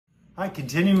Hi,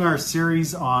 continuing our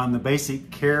series on the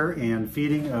basic care and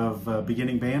feeding of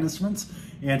beginning band instruments.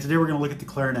 And today we're going to look at the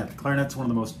clarinet. The clarinet's one of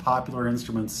the most popular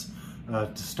instruments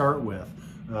to start with.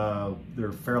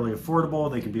 They're fairly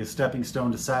affordable. They can be a stepping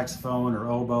stone to saxophone or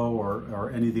oboe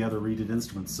or any of the other reeded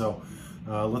instruments. So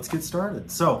let's get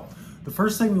started. So the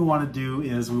first thing we want to do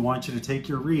is we want you to take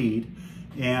your reed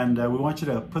and we want you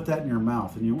to put that in your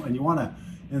mouth. And you want to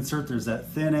insert, there's that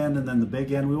thin end and then the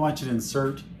big end. We want you to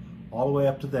insert all the way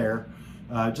up to there.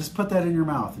 Just put that in your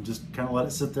mouth and just kind of let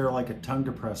it sit there like a tongue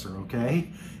depressor, okay?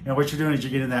 And what you're doing is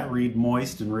you're getting that reed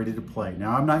moist and ready to play.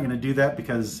 Now, I'm not going to do that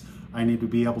because I need to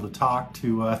be able to talk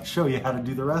to show you how to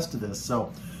do the rest of this.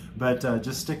 But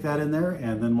just stick that in there,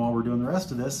 and then while we're doing the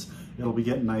rest of this, it'll be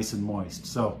getting nice and moist.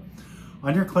 So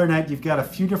on your clarinet, you've got a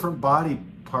few different body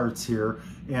parts here,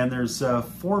 and there's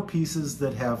 4 pieces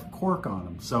that have cork on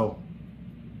them. So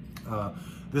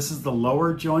this is the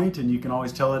lower joint, and you can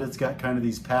always tell that it's got kind of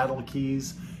these paddle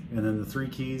keys and then the 3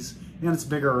 keys, and it's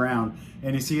bigger around.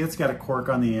 And you see it's got a cork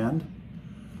on the end.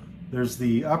 There's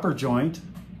the upper joint,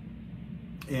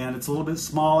 and it's a little bit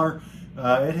smaller.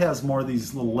 It has more of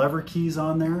these little lever keys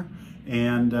on there,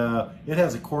 and it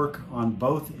has a cork on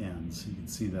both ends. You can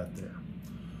see that there.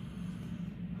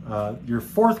 Your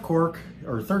fourth cork,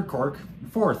 or third cork,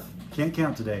 fourth, can't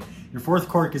count today. Your fourth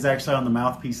cork is actually on the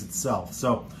mouthpiece itself.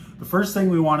 So the first thing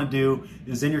we want to do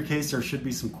is, in your case, there should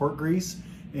be some cork grease,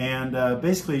 and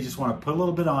basically you just want to put a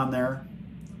little bit on there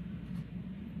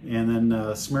and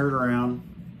then smear it around,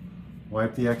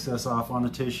 wipe the excess off on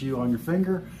the tissue on your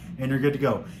finger, and you're good to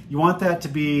go. You want that to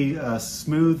be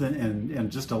smooth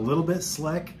and just a little bit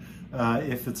slick.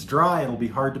 If it's dry, it'll be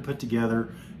hard to put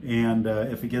together, and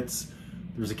if it gets,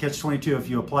 there's a catch-22, if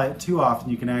you apply it too often,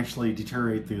 you can actually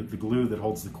deteriorate the glue that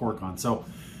holds the cork on. So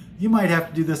you might have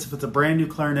to do this if it's a brand new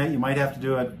clarinet. You might have to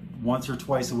do it once or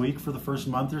twice a week for the first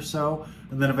month or so,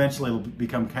 and then eventually it'll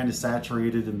become kind of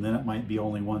saturated, and then it might be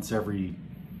only once every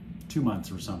 2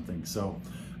 months or something. So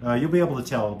you'll be able to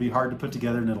tell. It'll be hard to put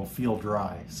together and it'll feel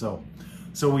dry. So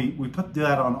we put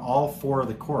that on all 4 of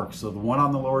the corks. So the 1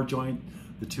 on the lower joint,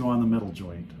 the 2 on the middle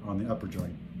joint, on the upper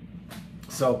joint.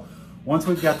 So once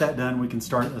we've got that done, we can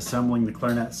start assembling the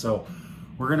clarinet. So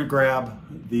we're going to grab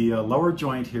the lower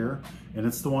joint here, and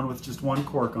it's the one with just 1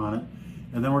 cork on it.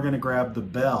 And then we're going to grab the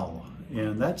bell,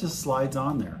 and that just slides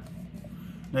on there.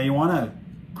 Now you want to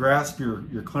grasp your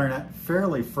clarinet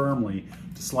fairly firmly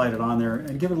to slide it on there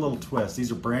and give it a little twist.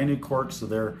 These are brand new corks, so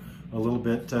they're a little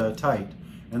bit tight,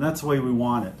 and that's the way we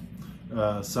want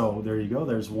it. So there you go,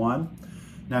 there's 1.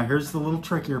 Now here's the little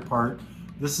trickier part.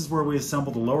 This is where we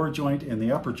assemble the lower joint and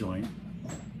the upper joint.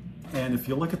 And if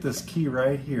you look at this key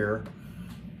right here,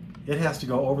 it has to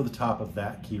go over the top of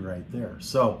that key right there.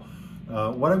 So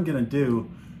what I'm going to do,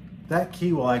 that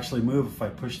key will actually move if I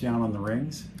push down on the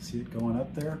rings. See it going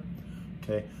up there?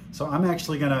 Okay, so I'm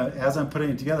actually going to, as I'm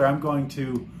putting it together, I'm going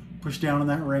to push down on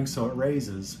that ring so it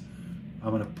raises.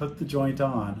 I'm going to put the joint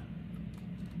on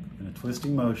in a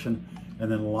twisting motion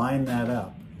and then line that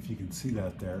up, if you can see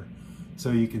that there. So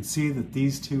you can see that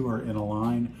these 2 are in a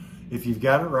line. If you've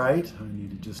got it right, I need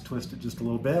to just twist it just a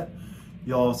little bit.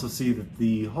 You'll also see that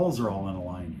the holes are all in a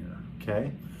line here,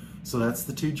 okay? So that's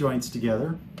the 2 joints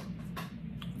together.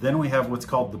 Then we have what's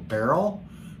called the barrel,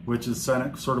 which is sort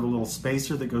of a little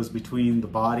spacer that goes between the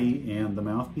body and the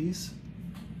mouthpiece.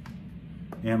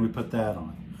 And we put that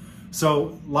on.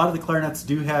 So a lot of the clarinets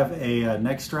do have a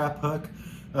neck strap hook.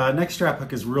 Neck strap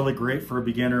hook is really great for a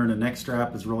beginner, and a neck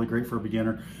strap is really great for a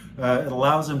beginner. It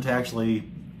allows them to actually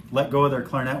let go of their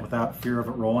clarinet without fear of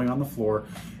it rolling on the floor.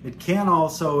 It can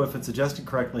also, if it's adjusted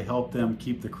correctly, help them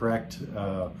keep the correct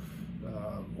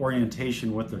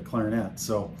orientation with their clarinet,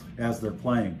 so as they're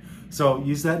playing. So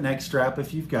use that neck strap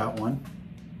if you've got one.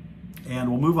 And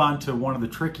we'll move on to one of the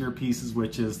trickier pieces,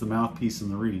 which is the mouthpiece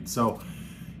and the reed. So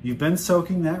you've been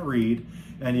soaking that reed,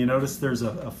 and you notice there's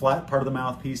a flat part of the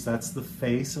mouthpiece. That's the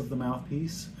face of the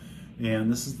mouthpiece,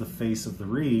 and this is the face of the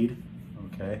reed,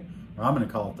 okay? Or I'm going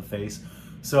to call it the face.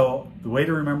 So the way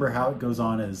to remember how it goes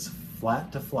on is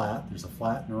flat to flat. There's a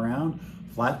flat and a round,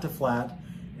 flat to flat,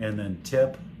 and then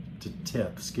tip to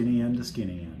tip, skinny end to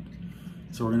skinny end.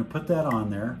 So we're going to put that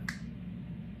on there.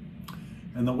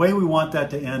 And the way we want that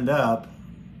to end up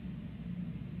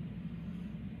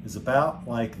is about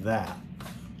like that.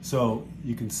 So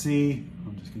you can see,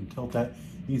 I'm just going to tilt that,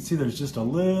 you can see there's just a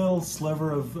little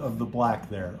sliver of the black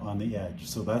there on the edge.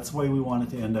 So that's the way we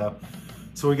want it to end up.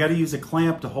 So we got to use a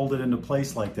clamp to hold it into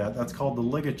place like that. That's called the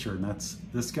ligature, and that's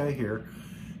this guy here.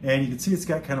 And you can see it's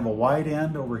got kind of a wide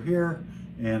end over here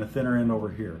and a thinner end over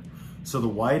here. So the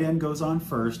wide end goes on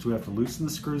first. We have to loosen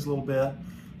the screws a little bit.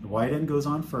 The wide end goes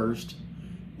on first,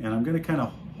 and I'm going to kind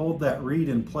of hold that reed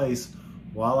in place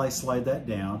while I slide that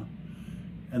down.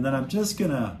 And then I'm just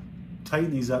gonna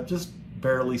tighten these up just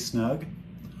barely snug.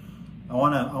 I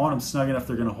want them snug enough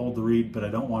they're gonna hold the reed, but I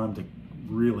don't want them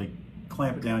to really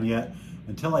clamp it down yet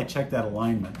until I check that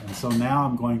alignment. And so now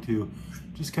I'm going to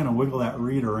just kind of wiggle that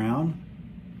reed around.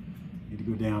 Need to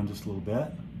go down just a little bit.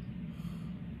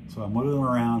 So I'm wiggling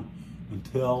around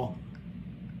until,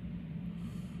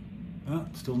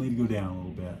 still need to go down a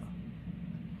little bit.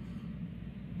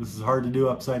 This is hard to do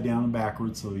upside down and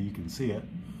backwards so you can see it.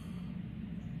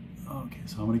 Okay,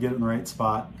 so I'm gonna get it in the right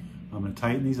spot. I'm gonna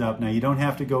tighten these up. Now you don't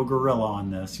have to go gorilla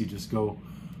on this. You just go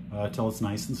till it's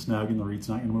nice and snug and the reed's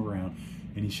not gonna move around.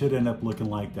 And you should end up looking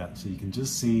like that. So you can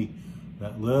just see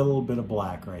that little bit of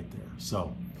black right there.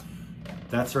 So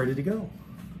that's ready to go.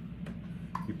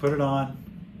 You put it on,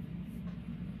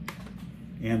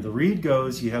 and the reed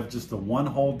goes, you have just the one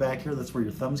hold back here, that's where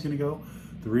your thumb's gonna go.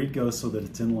 The reed goes so that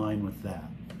it's in line with that.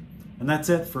 And that's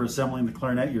it for assembling the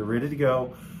clarinet. You're ready to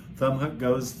go. Thumb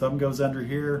goes under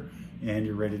here, and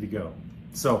you're ready to go.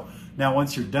 So now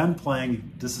once you're done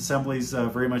playing, disassembly is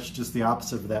very much just the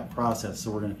opposite of that process.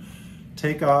 So we're gonna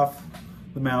take off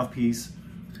the mouthpiece,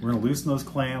 we're gonna loosen those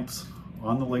clamps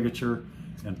on the ligature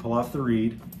and pull off the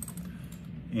reed.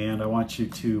 And I want you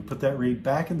to put that reed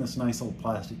back in this nice little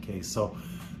plastic case. So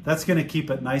that's gonna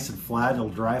keep it nice and flat. It'll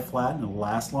dry flat and it'll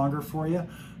last longer for you.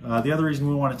 The other reason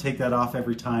we want to take that off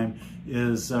every time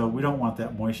is we don't want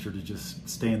that moisture to just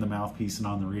stay in the mouthpiece and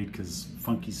on the reed, because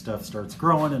funky stuff starts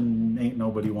growing and ain't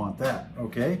nobody want that,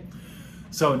 okay?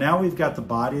 So now we've got the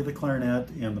body of the clarinet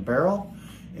and the barrel,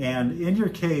 and in your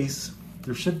case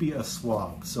there should be a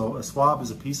swab. So a swab is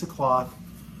a piece of cloth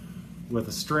with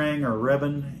a string or a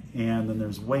ribbon, and then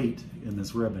there's weight in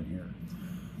this ribbon here.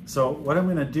 So what I'm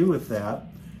going to do with that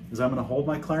is I'm going to hold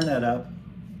my clarinet up.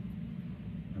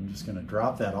 I'm just going to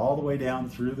drop that all the way down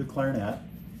through the clarinet,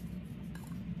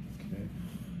 okay,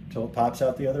 until it pops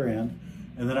out the other end,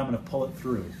 and then I'm going to pull it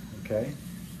through, okay?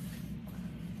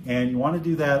 And you want to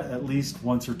do that at least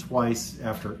once or twice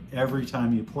after every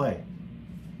time you play.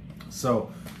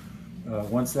 So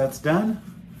once that's done,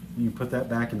 you can put that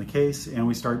back in the case and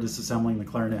we start disassembling the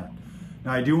clarinet.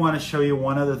 Now I do want to show you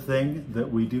one other thing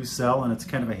that we do sell, and it's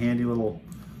kind of a handy little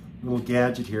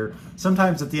gadget here.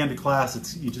 Sometimes at the end of class,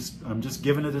 I'm just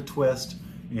giving it a twist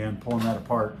and pulling that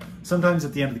apart. Sometimes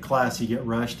at the end of the class you get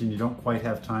rushed and you don't quite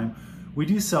have time. We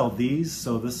do sell these.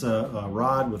 So this is a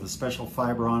rod with a special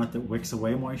fiber on it that wicks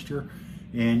away moisture,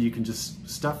 and you can just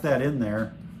stuff that in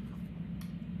there,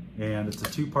 and it's a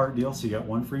two-part deal, so you got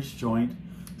one for each joint.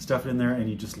 Stuff it in there and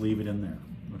you just leave it in there,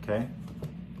 okay?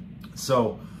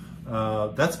 So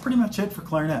that's pretty much it for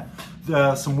clarinet.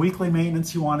 Some weekly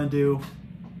maintenance you want to do,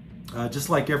 just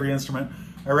like every instrument,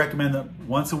 I recommend that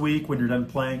once a week when you're done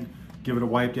playing, give it a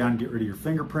wipe down, get rid of your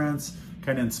fingerprints,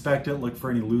 kind of inspect it, look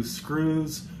for any loose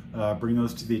screws, bring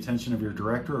those to the attention of your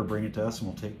director or bring it to us and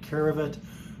we'll take care of it.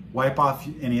 Wipe off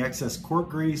any excess cork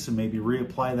grease and maybe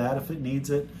reapply that if it needs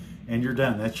it, and you're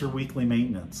done. That's your weekly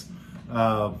maintenance.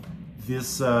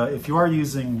 If you are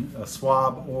using a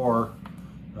swab or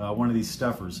one of these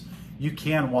stuffers, you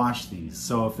can wash these.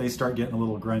 So if they start getting a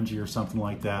little grungy or something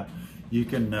like that, you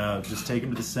can just take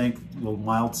them to the sink, a little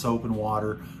mild soap and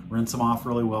water, rinse them off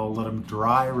really well, let them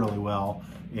dry really well,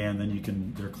 and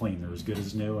then they're clean. They're as good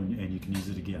as new, and you can use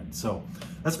it again. So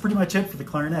that's pretty much it for the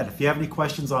clarinet. If you have any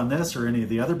questions on this or any of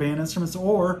the other band instruments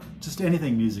or just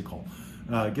anything musical,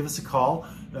 give us a call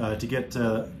to get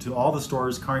to all the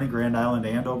stores, Kearney, Grand Island,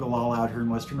 and Ogallala out here in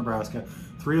western Nebraska,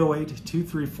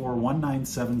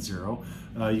 308-234-1970.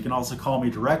 You can also call me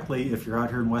directly if you're out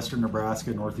here in western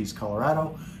Nebraska, northeast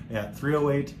Colorado, at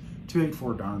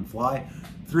 308-284-DARN-FLY,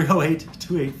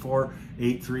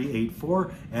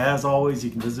 308-284-8384. As always,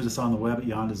 you can visit us on the web at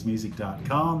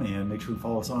yondasmusic.com, and make sure to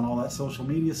follow us on all that social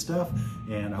media stuff,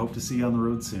 and I hope to see you on the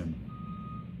road soon.